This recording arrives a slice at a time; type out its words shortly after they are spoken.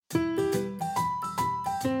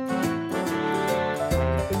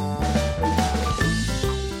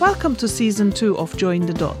Welcome to Season 2 of Join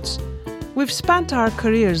the Dots. We've spent our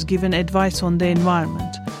careers giving advice on the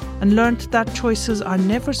environment and learned that choices are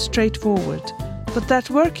never straightforward, but that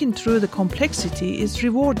working through the complexity is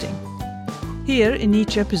rewarding. Here, in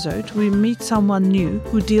each episode, we meet someone new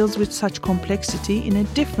who deals with such complexity in a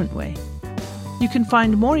different way. You can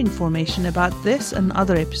find more information about this and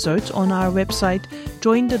other episodes on our website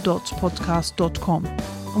jointhedotspodcast.com,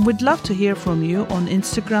 and we'd love to hear from you on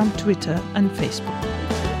Instagram, Twitter and Facebook.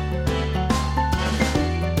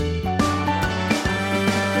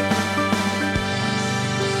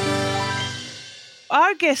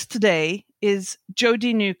 Our guest today is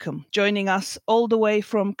Jodie Newcombe, joining us all the way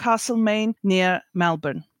from Castlemaine near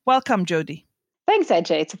Melbourne. Welcome, Jodie. Thanks,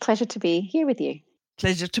 AJ. It's a pleasure to be here with you.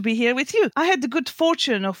 Pleasure to be here with you. I had the good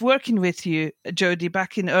fortune of working with you, Jodie,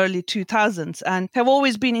 back in early 2000s and have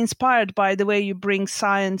always been inspired by the way you bring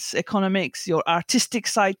science, economics, your artistic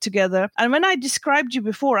side together. And when I described you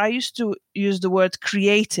before, I used to use the word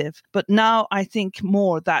creative, but now I think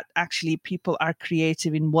more that actually people are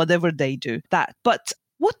creative in whatever they do. But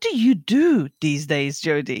what do you do these days,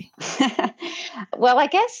 Jodie? Well, I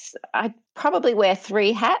guess I probably wear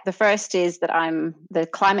three hats. The first is that I'm the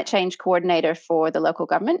climate change coordinator for the local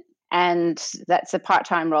government. And that's a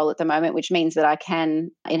part-time role at the moment, which means that I can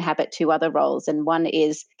inhabit two other roles. And one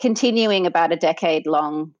is continuing about a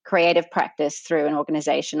decade-long creative practice through an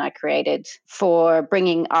organization I created for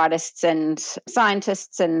bringing artists and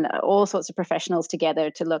scientists and all sorts of professionals together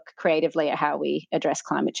to look creatively at how we address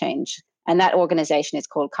climate change. And that organization is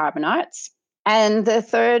called Carbon Arts. And the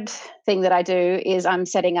third thing that I do is I'm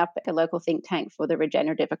setting up a local think tank for the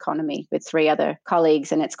regenerative economy with three other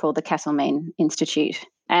colleagues, and it's called the Castlemaine Institute.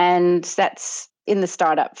 And that's in the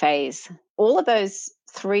startup phase. All of those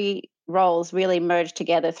three roles really merge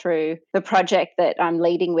together through the project that I'm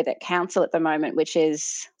leading with at Council at the moment, which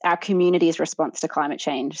is our community's response to climate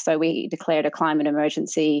change. So we declared a climate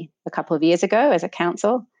emergency a couple of years ago as a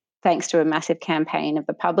council, thanks to a massive campaign of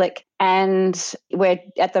the public. And we're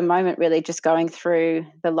at the moment really just going through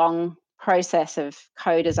the long process of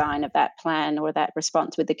co-design of that plan or that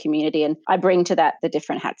response with the community. And I bring to that the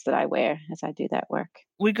different hats that I wear as I do that work.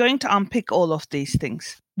 We're going to unpick all of these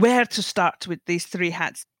things. Where to start with these three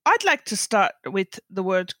hats? I'd like to start with the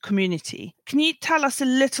word community. Can you tell us a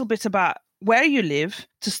little bit about where you live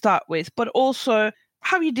to start with, but also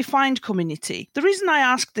how you defined community? The reason I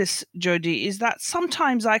ask this, Jodie, is that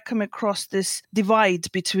sometimes I come across this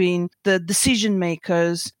divide between the decision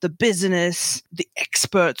makers, the business, the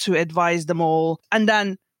experts who advise them all, and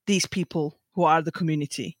then these people who are the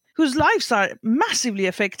community, whose lives are massively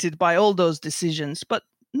affected by all those decisions, but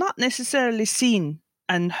not necessarily seen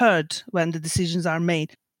and heard when the decisions are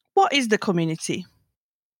made. What is the community?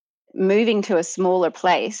 Moving to a smaller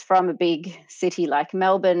place from a big city like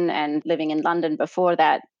Melbourne and living in London before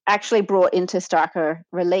that actually brought into starker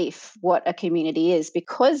relief what a community is,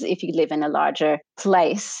 because if you live in a larger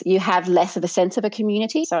place, you have less of a sense of a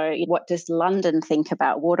community. So what does London think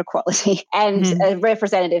about water quality? And a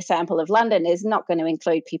representative sample of London is not going to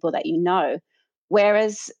include people that you know.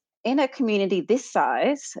 Whereas in a community this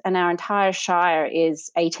size, and our entire shire is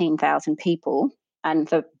 18,000 people, and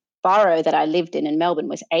the borough that I lived in Melbourne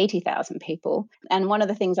was 80,000 people. And one of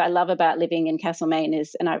the things I love about living in Castlemaine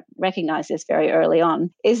is, and I recognise this very early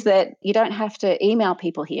on, is that you don't have to email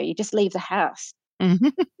people here. You just leave the house. Oh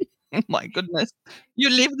my goodness.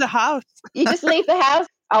 You leave the house. You just leave the house.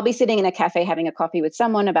 I'll be sitting in a cafe having a coffee with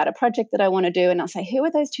someone about a project that I want to do. And I'll say, who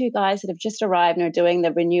are those two guys that have just arrived and are doing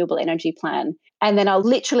the renewable energy plan? And then I'll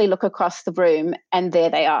literally look across the room and there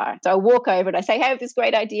they are. So I walk over and I say, hey, I have this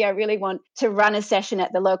great idea. I really want to run a session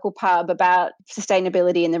at the local pub about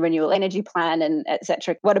sustainability and the renewable energy plan and et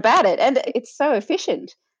cetera. What about it? And it's so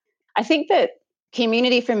efficient. I think that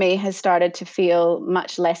community for me has started to feel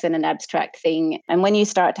much less an abstract thing. And when you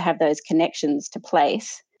start to have those connections to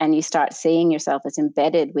place and you start seeing yourself as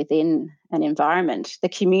embedded within an environment, the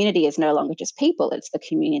community is no longer just people. It's the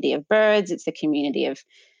community of birds. It's the community of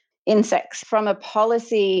insects. From a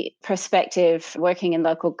policy perspective, working in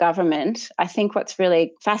local government, I think what's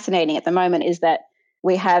really fascinating at the moment is that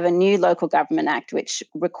we have a new Local Government Act, which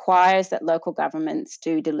requires that local governments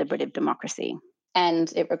do deliberative democracy.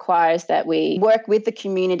 And it requires that we work with the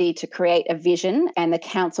community to create a vision, and the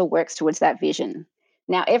council works towards that vision.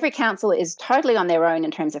 Now, every council is totally on their own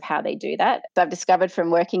in terms of how they do that. I've discovered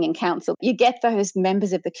from working in council, you get those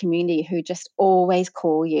members of the community who just always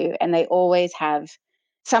call you, and they always have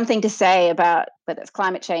something to say about whether it's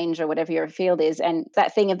climate change or whatever your field is. And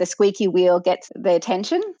that thing of the squeaky wheel gets the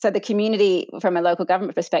attention. So the community from a local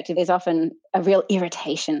government perspective is often a real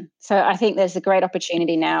irritation. So I think there's a great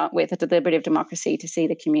opportunity now with a deliberative democracy to see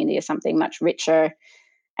the community as something much richer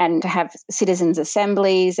And to have citizens'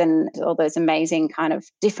 assemblies and all those amazing kind of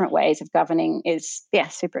different ways of governing is,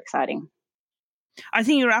 super exciting. I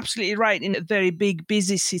think you're absolutely right. In a very big,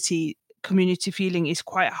 busy city, community feeling is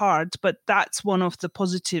quite hard, but that's one of the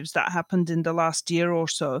positives that happened in the last year or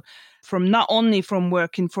so, from not only from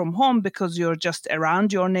working from home because you're just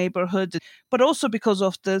around your neighborhood, but also because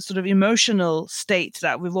of the sort of emotional state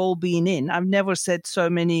that we've all been in. I've never said so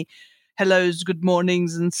many hellos, good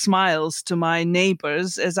mornings and smiles to my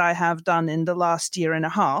neighbors as I have done in the last year and a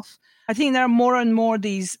half. I think there are more and more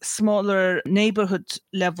these smaller neighborhood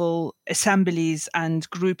level assemblies and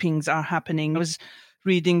groupings are happening. I was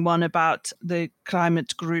reading one about the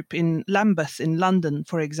climate group in Lambeth in London,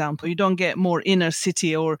 for example. You don't get more inner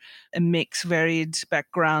city or a mixed, varied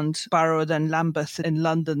background borough than Lambeth in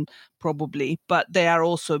London, probably, but they are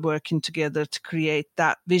also working together to create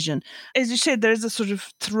that vision. As you said, there's a sort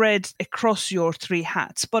of thread across your three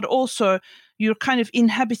hats, but also you're kind of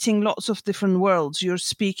inhabiting lots of different worlds. You're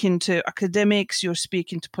speaking to academics, you're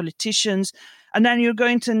speaking to politicians, and then you're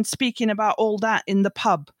going to and speaking about all that in the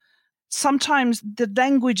pub. Sometimes the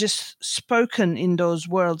languages spoken in those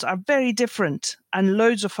worlds are very different, and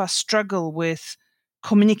loads of us struggle with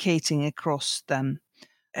communicating across them.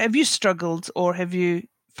 Have you struggled, or have you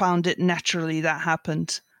found it naturally that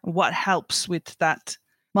happened? What helps with that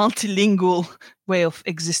multilingual way of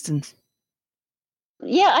existence?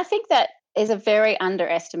 Yeah, I think that is a very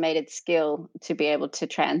underestimated skill to be able to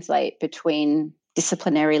translate between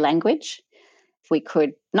disciplinary language. If we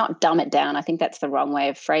could not dumb it down, I think that's the wrong way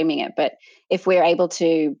of framing it, but if we're able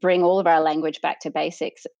to bring all of our language back to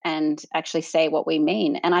basics and actually say what we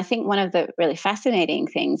mean. And I think one of the really fascinating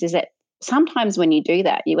things is that sometimes when you do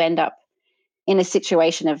that, you end up in a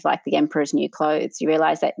situation of like the emperor's new clothes. You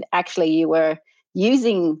realize that actually you were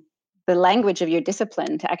using the language of your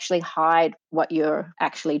discipline to actually hide what you're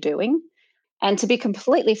actually doing. And to be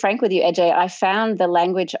completely frank with you, Ajay, I found the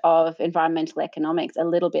language of environmental economics a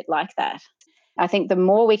little bit like that. I think the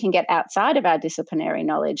more we can get outside of our disciplinary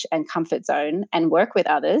knowledge and comfort zone and work with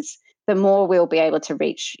others, the more we'll be able to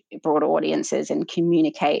reach broader audiences and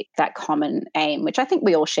communicate that common aim, which I think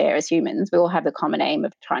we all share as humans. We all have the common aim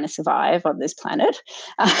of trying to survive on this planet.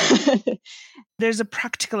 There's a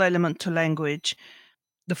practical element to language.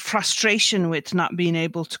 The frustration with not being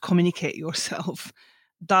able to communicate yourself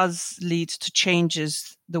does lead to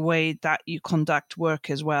changes the way that you conduct work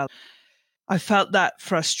as well. I felt that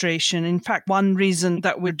frustration. In fact, one reason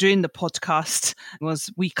that we're doing the podcast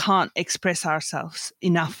was we can't express ourselves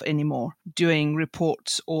enough anymore doing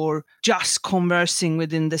reports or just conversing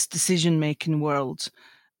within this decision-making world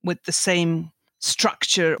with the same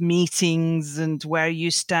structure, meetings and where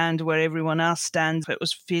you stand, where everyone else stands. It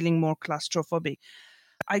was feeling more claustrophobic.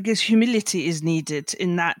 I guess humility is needed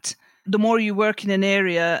in that the more you work in an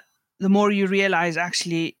area, the more you realize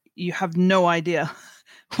actually you have no idea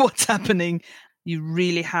what's happening. You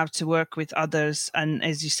really have to work with others. And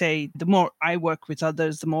as you say, the more I work with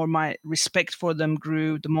others, the more my respect for them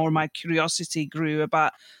grew, the more my curiosity grew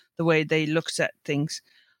about the way they looked at things.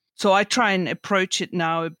 So I try and approach it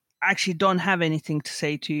now. I actually don't have anything to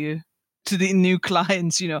say to you, to the new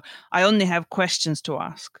clients. I only have questions to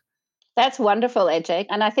ask. That's wonderful, Ajay.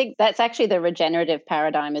 And I think that's actually the regenerative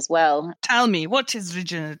paradigm as well. Tell me, what is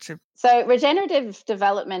regenerative? So regenerative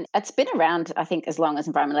development, it's been around, I think, as long as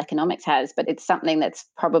environmental economics has, but it's something that's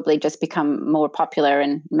probably just become more popular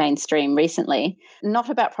and mainstream recently. Not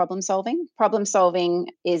about problem solving. Problem solving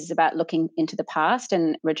is about looking into the past,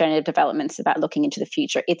 and regenerative development is about looking into the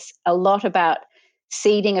future. It's a lot about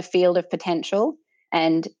seeding a field of potential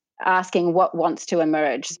and asking what wants to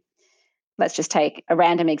emerge. Let's just take a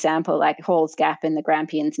random example, like Hall's Gap in the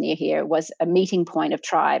Grampians near here was a meeting point of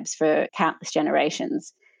tribes for countless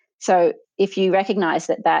generations. So if you recognize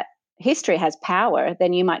that that history has power,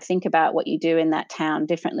 then you might think about what you do in that town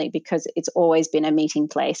differently because it's always been a meeting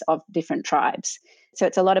place of different tribes. So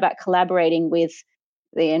it's a lot about collaborating with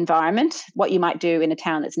the environment. What you might do in a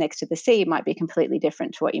town that's next to the sea might be completely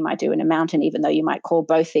different to what you might do in a mountain, even though you might call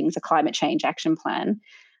both things a climate change action plan.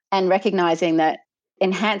 And recognizing that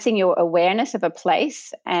enhancing your awareness of a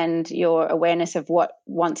place and your awareness of what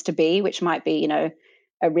wants to be, which might be,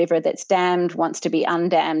 a river that's dammed wants to be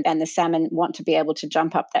undammed, and the salmon want to be able to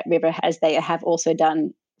jump up that river as they have also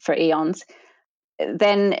done for eons,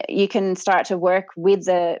 then you can start to work with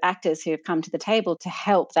the actors who have come to the table to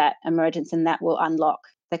help that emergence, and that will unlock,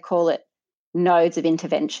 they call it nodes of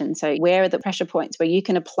intervention. So where are the pressure points where you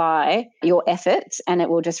can apply your efforts and it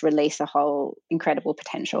will just release a whole incredible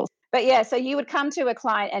potential. But yeah, so you would come to a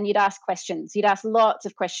client and you'd ask questions. You'd ask lots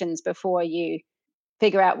of questions before you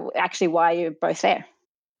figure out actually why you're both there.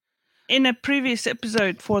 In a previous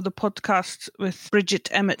episode for the podcast with Bridget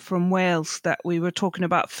Emmett from Wales, that we were talking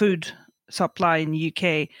about food supply in the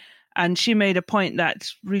UK, and she made a point that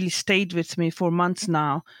really stayed with me for months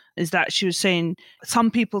now, is that she was saying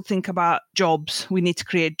some people think about jobs. We need to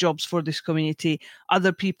create jobs for this community.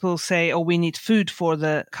 Other people say, oh, we need food for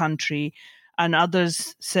the country. And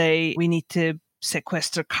others say we need to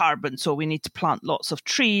sequester carbon, so we need to plant lots of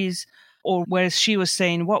trees. Or whereas she was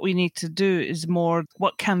saying what we need to do is more,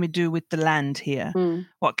 what can we do with the land here?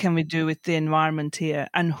 What can we do with the environment here?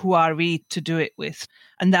 And who are we to do it with?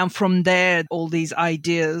 And then from there, all these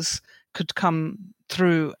ideas could come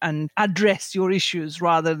through and address your issues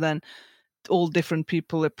rather than all different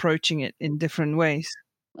people approaching it in different ways.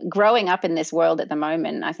 Growing up in this world at the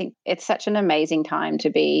moment, I think it's such an amazing time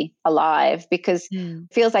to be alive, because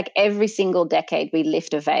it feels like every single decade we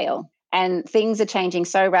lift a veil. And things are changing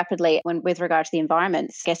so rapidly with regard to the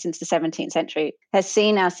environment. I guess since the 17th century has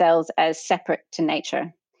seen ourselves as separate to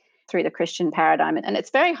nature through the Christian paradigm. And it's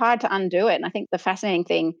very hard to undo it. And I think the fascinating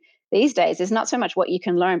thing these days is not so much what you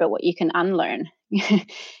can learn, but what you can unlearn.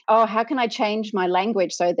 Oh, how can I change my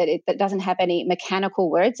language so that it doesn't have any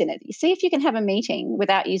mechanical words in it? You see if you can have a meeting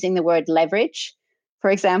without using the word leverage,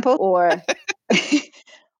 for example, or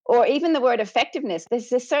or even the word effectiveness.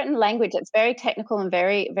 There's a certain language that's very technical and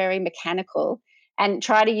very, very mechanical, and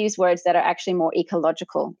try to use words that are actually more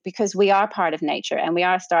ecological, because we are part of nature and we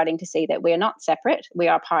are starting to see that we're not separate. We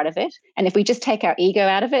are part of it. And if we just take our ego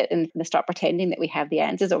out of it and stop pretending that we have the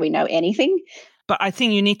answers or we know anything. But I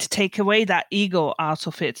think you need to take away that ego out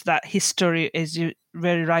of it, that history, as you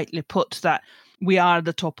very rightly put, that we are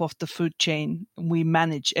the top of the food chain. We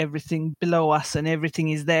manage everything below us and everything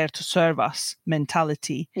is there to serve us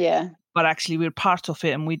mentality. Yeah. But actually we're part of it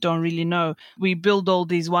and we don't really know. We build all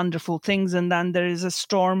these wonderful things and then there is a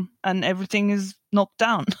storm and everything is knocked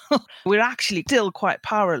down. We're actually still quite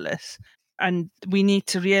powerless. And we need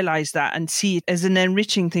to realize that and see it as an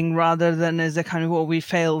enriching thing rather than as a kind of, well, we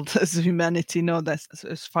failed as humanity. No, that's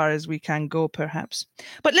as far as we can go, perhaps.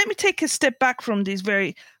 But let me take a step back from these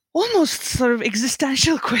very almost sort of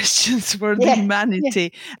existential questions for the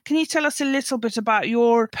humanity. Yeah. Can you tell us a little bit about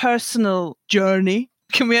your personal journey?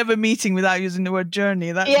 Can we have a meeting without using the word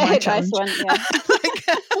journey? That's my challenge. Nice one.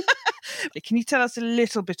 Yeah. Can you tell us a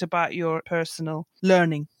little bit about your personal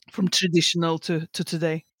learning from traditional to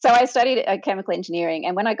today? So I studied chemical engineering,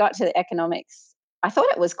 and when I got to economics, I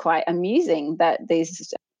thought it was quite amusing that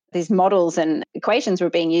these models and equations were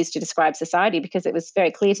being used to describe society, because it was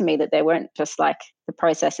very clear to me that they weren't just like the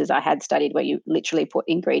processes I had studied where you literally put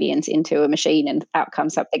ingredients into a machine and out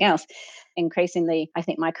comes something else. Increasingly, I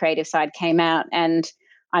think my creative side came out, and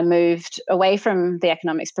I moved away from the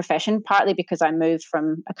economics profession, partly because I moved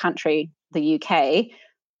from a country, the UK,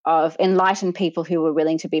 of enlightened people who were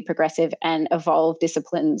willing to be progressive and evolve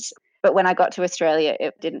disciplines. But when I got to Australia,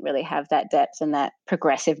 it didn't really have that depth and that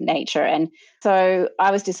progressive nature. And so I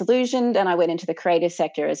was disillusioned, and I went into the creative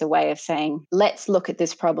sector as a way of saying, let's look at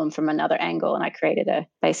this problem from another angle. And I created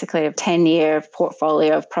basically a 10-year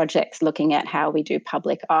portfolio of projects looking at how we do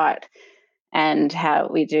public art and how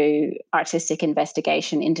we do artistic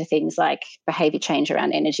investigation into things like behavior change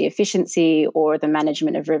around energy efficiency or the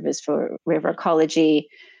management of rivers for river ecology.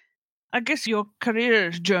 I guess your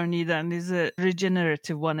career journey then is a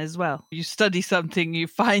regenerative one as well. You study something, you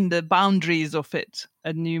find the boundaries of it,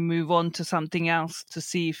 and you move on to something else to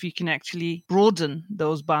see if you can actually broaden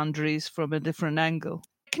those boundaries from a different angle.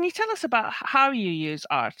 Can you tell us about how you use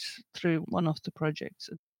art through one of the projects?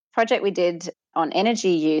 Project we did on energy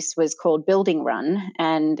use was called Building Run,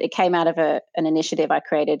 and it came out of an initiative I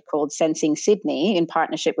created called Sensing Sydney in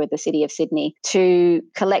partnership with the City of Sydney to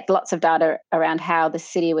collect lots of data around how the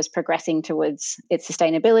city was progressing towards its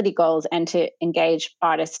sustainability goals, and to engage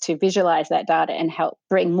artists to visualize that data and help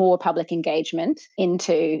bring more public engagement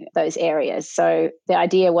into those areas. So the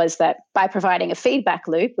idea was that by providing a feedback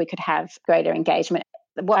loop, we could have greater engagement.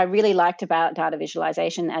 What I really liked about data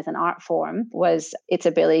visualization as an art form was its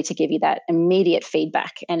ability to give you that immediate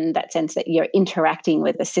feedback, and that sense that you're interacting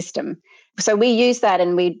with the system. So we used that,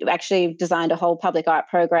 and we actually designed a whole public art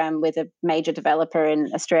program with a major developer in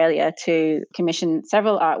Australia to commission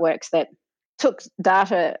several artworks that took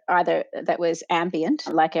data either that was ambient,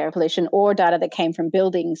 like air pollution, or data that came from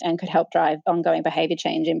buildings and could help drive ongoing behavior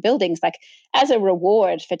change in buildings, like as a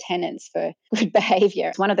reward for tenants for good behavior.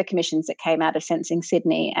 It's one of the commissions that came out of Sensing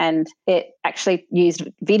Sydney, and it actually used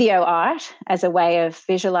video art as a way of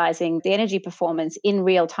visualizing the energy performance in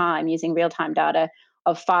real time using real-time data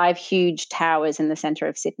of 5 huge towers in the centre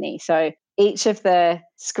of Sydney. So each of the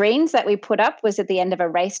screens that we put up was at the end of a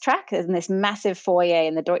racetrack in this massive foyer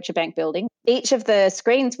in the Deutsche Bank building. Each of the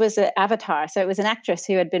screens was an avatar. So it was an actress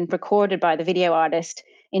who had been recorded by the video artist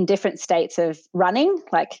in different states of running,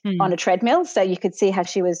 like on a treadmill. So you could see how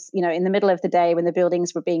she was, in the middle of the day when the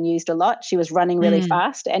buildings were being used a lot, she was running really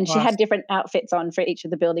fast, and she had different outfits on for each of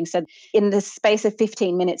the buildings. So in the space of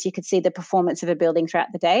 15 minutes, you could see the performance of a building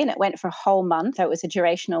throughout the day, and it went for a whole month. So it was a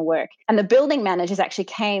durational work. And the building managers actually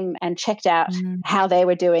came and checked out how they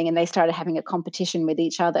were doing, and they started having a competition with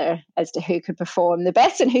each other as to who could perform the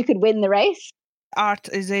best and who could win the race. Art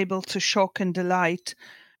is able to shock and delight.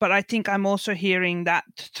 But I think I'm also hearing that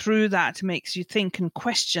through that makes you think and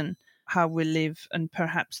question how we live, and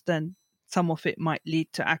perhaps then some of it might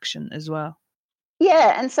lead to action as well.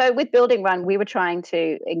 Yeah, and so with Building Run, we were trying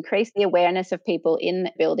to increase the awareness of people in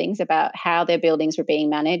buildings about how their buildings were being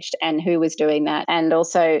managed and who was doing that, and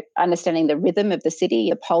also understanding the rhythm of the city,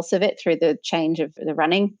 the pulse of it through the change of the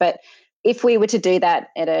running. But if we were to do that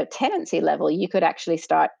at a tenancy level, you could actually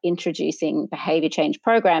start introducing behavior change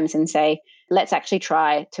programs and say, let's actually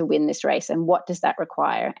try to win this race. And what does that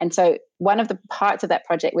require? And so one of the parts of that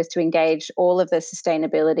project was to engage all of the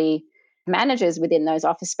sustainability managers within those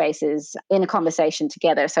office spaces in a conversation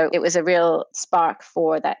together. So it was a real spark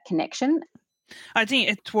for that connection. I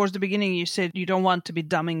think towards the beginning you said you don't want to be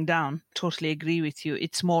dumbing down. Totally agree with you.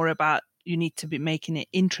 It's more about you need to be making it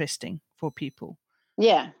interesting for people.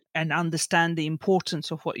 Yeah. And understand the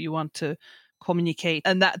importance of what you want to communicate.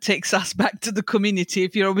 And that takes us back to the community.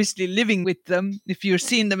 If you're obviously living with them, if you're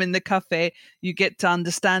seeing them in the cafe, you get to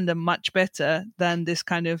understand them much better than this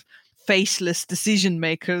kind of faceless decision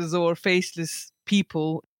makers or faceless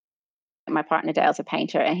people. My partner Dale's a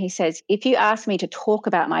painter, and he says, if you ask me to talk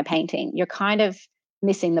about my painting, you're kind of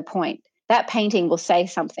missing the point. That painting will say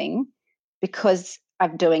something because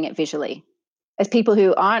I'm doing it visually. As people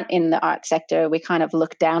who aren't in the art sector, we kind of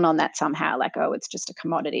look down on that somehow, like, oh, it's just a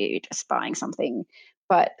commodity, you're just buying something.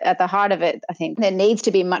 But at the heart of it, I think there needs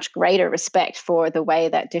to be much greater respect for the way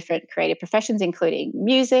that different creative professions, including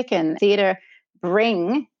music and theatre,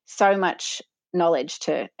 bring so much knowledge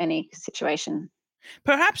to any situation.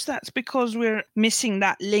 Perhaps that's because we're missing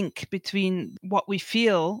that link between what we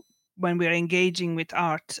feel when we're engaging with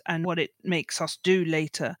art and what it makes us do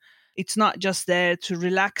later. It's not just there to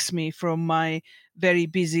relax me from my very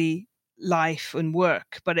busy life and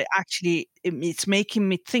work, but it's making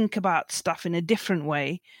me think about stuff in a different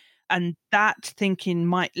way. And that thinking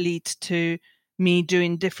might lead to me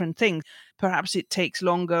doing different things. Perhaps it takes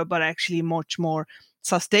longer, but actually much more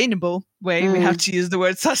sustainable way. We have to use the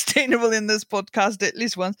word sustainable in this podcast at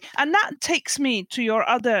least once. And that takes me to your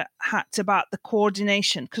other hat about the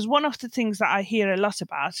coordination, because one of the things that I hear a lot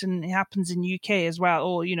about, and it happens in UK as well,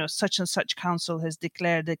 or, such and such council has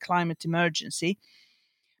declared a climate emergency,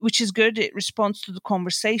 which is good. It responds to the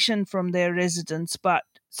conversation from their residents, but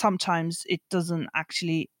sometimes it doesn't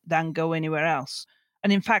actually then go anywhere else.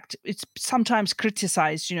 And in fact, it's sometimes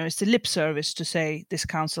criticized, it's a lip service to say this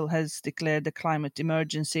council has declared a climate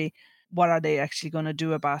emergency. What are they actually going to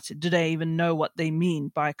do about it? Do they even know what they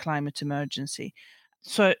mean by climate emergency?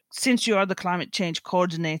 So since you are the climate change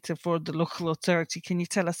coordinator for the local authority, can you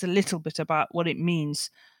tell us a little bit about what it means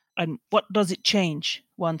and what does it change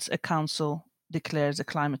once a council declares a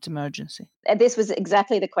climate emergency? This was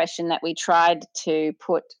exactly the question that we tried to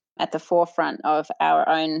put at the forefront of our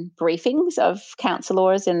own briefings of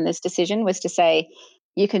councillors in this decision, was to say,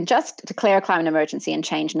 you can just declare a climate emergency and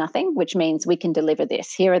change nothing, which means we can deliver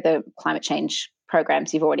this. Here are the climate change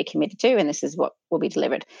programs you've already committed to, and this is what will be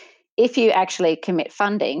delivered. If you actually commit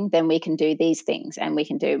funding, then we can do these things and we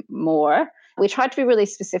can do more. We tried to be really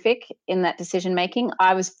specific in that decision making.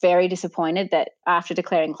 I was very disappointed that after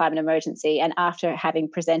declaring climate emergency and after having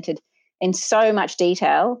presented in so much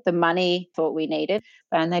detail the money thought we needed,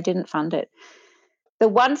 and they didn't fund it. The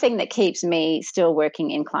one thing that keeps me still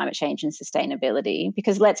working in climate change and sustainability,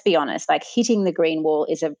 because let's be honest, like hitting the green wall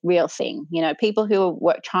is a real thing. People who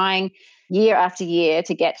are trying year after year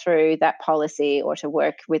to get through that policy or to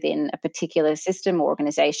work within a particular system or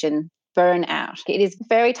organization burn out. It is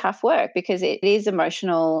very tough work because it is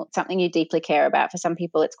emotional, something you deeply care about. For some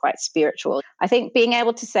people, it's quite spiritual. I think being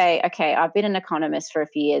able to say, okay, I've been an economist for a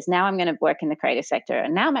few years. Now I'm going to work in the creative sector.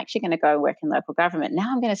 And now I'm actually going to go work in local government. Now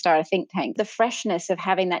I'm going to start a think tank. The freshness of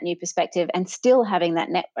having that new perspective and still having that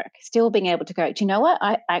network, still being able to go, do you know what?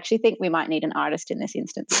 I actually think we might need an artist in this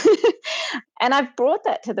instance. And I've brought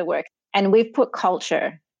that to the work. And we've put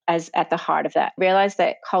culture as at the heart of that. Realize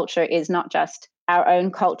that culture is not just our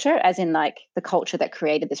own culture, as in like the culture that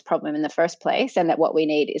created this problem in the first place, and that what we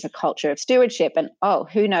need is a culture of stewardship. And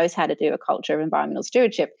who knows how to do a culture of environmental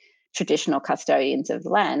stewardship? Traditional custodians of the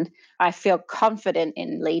land. I feel confident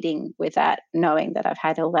in leading with that, knowing that I've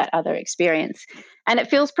had all that other experience. And it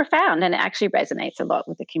feels profound, and it actually resonates a lot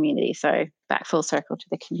with the community. So back full circle to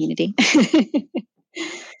the community.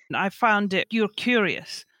 I found it, you're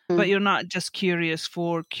curious. But you're not just curious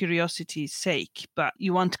for curiosity's sake, but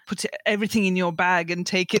you want to put everything in your bag and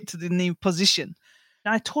take it to the new position.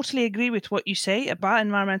 And I totally agree with what you say about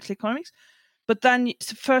environmental economics. But then it's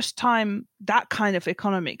the first time that kind of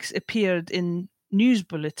economics appeared in news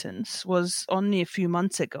bulletins was only a few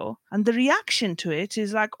months ago. And the reaction to it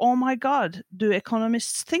is like, oh my God, do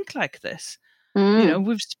economists think like this? You know,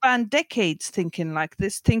 we've spent decades thinking like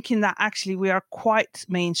this, thinking that actually we are quite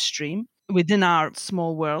mainstream within our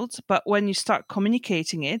small world. But when you start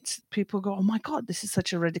communicating it, people go, oh my God, this is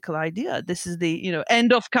such a radical idea. This is the,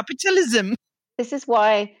 end of capitalism. This is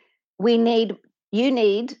why we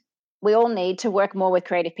all need to work more with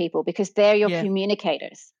creative people, because they're your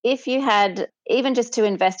communicators. If you had even just to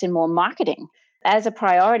invest in more marketing as a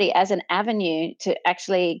priority, as an avenue to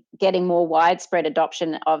actually getting more widespread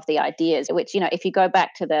adoption of the ideas, which, if you go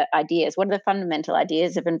back to the ideas, what are the fundamental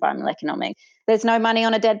ideas of environmental economics? There's no money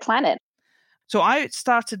on a dead planet. So I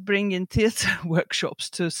started bringing theatre workshops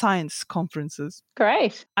to science conferences.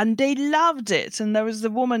 Great. And they loved it. And there was the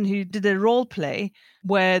woman who did a role play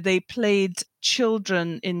where they played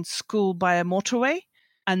children in school by a motorway.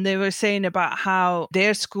 And they were saying about how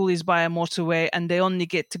their school is by a motorway and they only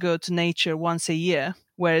get to go to nature once a year.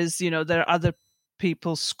 Whereas, there are other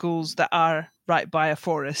people's schools that are right by a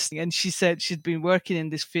forest. And she said she'd been working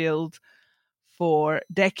in this field for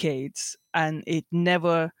decades, and it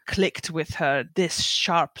never clicked with her this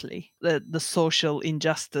sharply, the social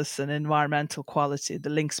injustice and environmental quality, the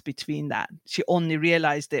links between that. She only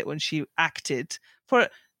realized it when she acted for a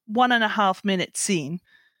 1.5 minute scene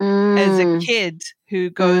as a kid who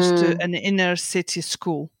goes to an inner city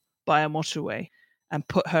school by a motorway and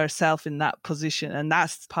put herself in that position. And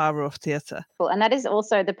that's the power of theatre. And that is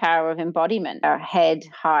also the power of embodiment, our head,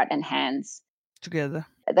 heart, and hands together.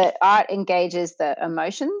 The art engages the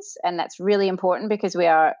emotions, and that's really important because we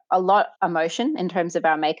are a lot emotion in terms of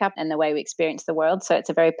our makeup and the way we experience the world. So it's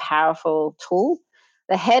a very powerful tool.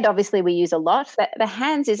 The head, obviously, we use a lot. The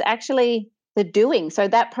hands is actually the doing. So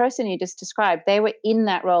that person you just described, they were in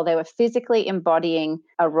that role. They were physically embodying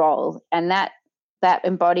a role, and that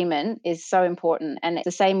embodiment is so important. And it's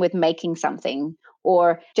the same with making something,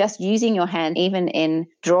 or just using your hand, even in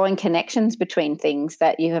drawing connections between things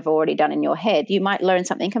that you have already done in your head. You might learn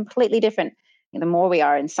something completely different. The more we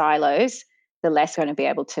are in silos, the less we're going to be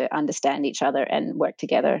able to understand each other and work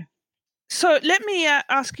together. So let me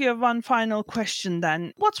ask you one final question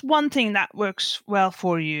then. What's one thing that works well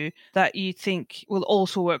for you that you think will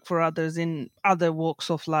also work for others in other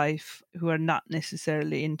walks of life who are not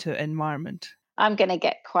necessarily into environment? I'm going to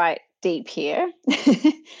get quite deep here.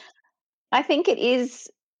 I think it is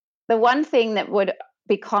the one thing that would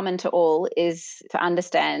be common to all is to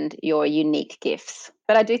understand your unique gifts.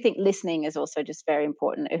 But I do think listening is also just very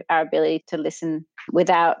important. Our ability to listen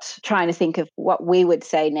without trying to think of what we would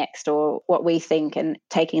say next or what we think, and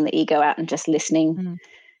taking the ego out and just listening.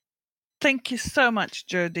 Thank you so much,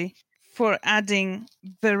 Jodie, for adding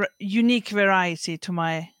unique variety to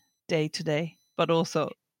my day today, but also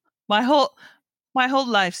my whole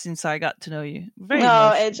life since I got to know you. Very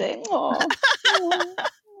AJ.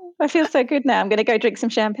 I feel so good now. I'm going to go drink some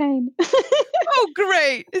champagne. Oh,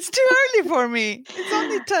 great. It's too early for me. It's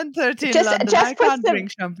only 10:30 in London. I can't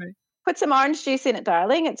drink champagne. Put some orange juice in it,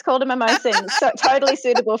 darling. It's called a mimosa. It's so totally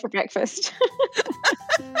suitable for breakfast.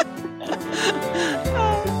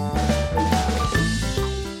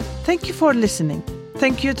 Thank you for listening.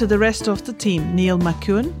 Thank you to the rest of the team, Neil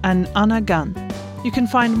McEwen and Anna Gunn. You can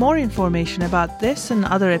find more information about this and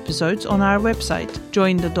other episodes on our website,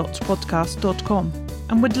 jointhedotspodcast.com.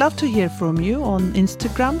 And we'd love to hear from you on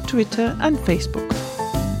Instagram, Twitter, and Facebook.